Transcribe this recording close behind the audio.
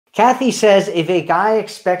Kathy says, if a guy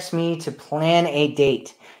expects me to plan a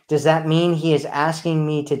date, does that mean he is asking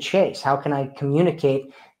me to chase? How can I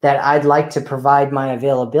communicate that I'd like to provide my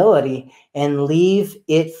availability and leave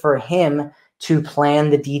it for him to plan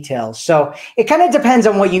the details? So it kind of depends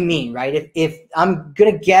on what you mean, right? If I'm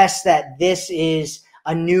going to guess that this is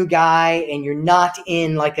a new guy and you're not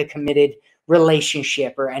in like a committed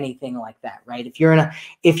relationship or anything like that, right? If you're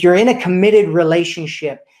in a committed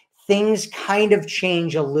relationship, things kind of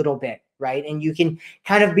change a little bit, right? And you can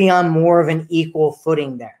kind of be on more of an equal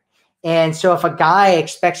footing there. And so if a guy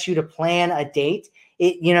expects you to plan a date,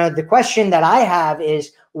 the question that I have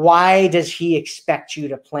is, why does he expect you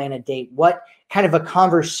to plan a date? What kind of a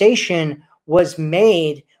conversation was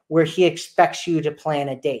made where he expects you to plan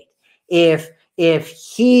a date? If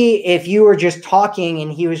you were just talking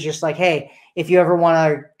and he was just like, hey, if you ever want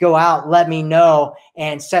to go out, let me know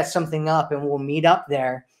and set something up and we'll meet up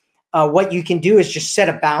there. What you can do is just set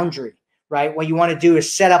a boundary, right? What you want to do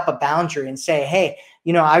is set up a boundary and say, hey,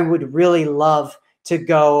 I would really love to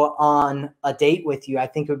go on a date with you. I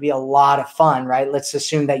think it would be a lot of fun, right? Let's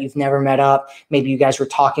assume that you've never met up. Maybe you guys were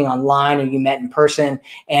talking online or you met in person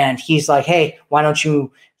and he's like, hey, why don't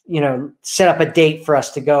you, set up a date for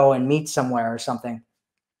us to go and meet somewhere or something.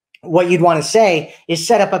 What you'd want to say is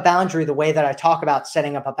set up a boundary the way that I talk about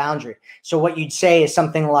setting up a boundary. So what you'd say is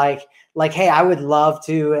something like, hey, I would love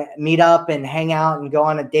to meet up and hang out and go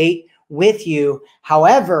on a date with you.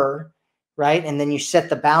 However, right? And then you set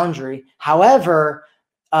the boundary. However,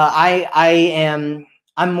 I'm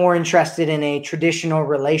more interested in a traditional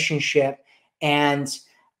relationship and,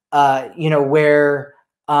 where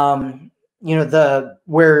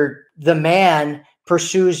the man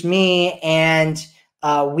pursues me and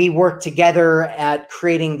we work together at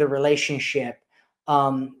creating the relationship.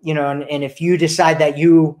 And if you decide that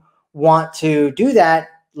you want to do that,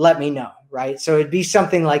 let me know, right? So it'd be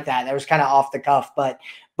something like that. That was kind of off the cuff, but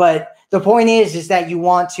the point is that you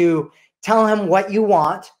want to tell him what you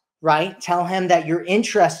want, right? Tell him that you're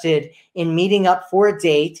interested in meeting up for a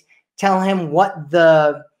date. Tell him what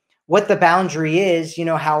the boundary is,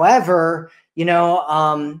 however,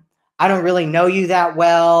 I don't really know you that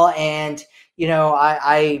well. And,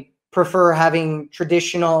 I prefer having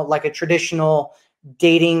a traditional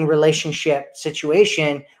dating relationship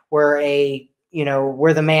situation where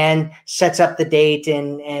where the man sets up the date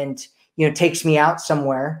and takes me out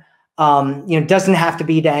somewhere. Doesn't have to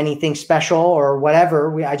be to anything special or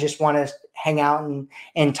whatever. I just want to hang out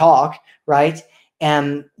and talk, right?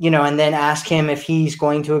 And and then ask him if he's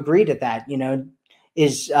going to agree to that.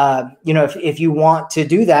 If you want to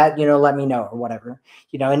do that, let me know or whatever.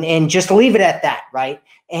 And just leave it at that, right?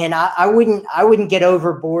 And I wouldn't get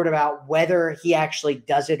overboard about whether he actually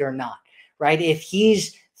does it or not, right? If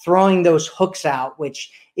he's throwing those hooks out,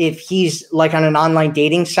 which if he's like on an online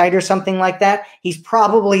dating site or something like that, he's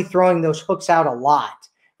probably throwing those hooks out a lot,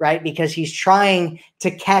 right? Because he's trying to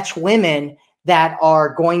catch women that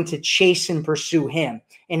are going to chase and pursue him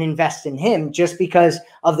and invest in him just because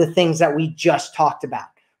of the things that we just talked about,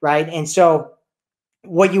 right? And so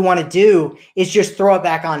what you want to do is just throw it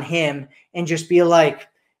back on him and just be like,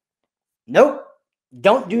 nope,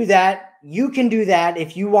 don't do that. You can do that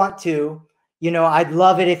if you want to. I'd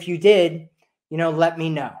love it if you did, let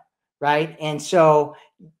me know, right? And so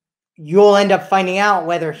you'll end up finding out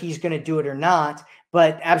whether he's going to do it or not,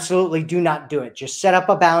 but absolutely do not do it. Just set up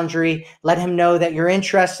a boundary, let him know that you're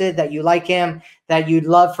interested, that you like him, that you'd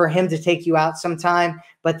love for him to take you out sometime,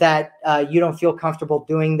 but that you don't feel comfortable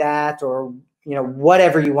doing that, or,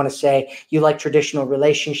 whatever you want to say, you like traditional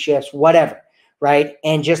relationships, whatever, right?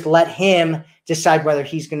 And just let him decide whether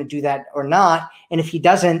he's going to do that or not. And if he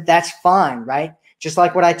doesn't, that's fine, right? Just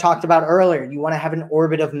like what I talked about earlier, you want to have an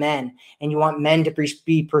orbit of men and you want men to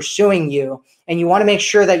be pursuing you, and you want to make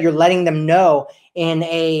sure that you're letting them know in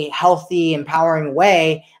a healthy, empowering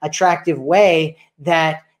way, attractive way,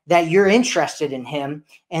 that you're interested in him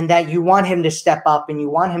and that you want him to step up and you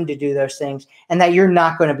want him to do those things and that you're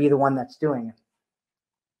not going to be the one that's doing it.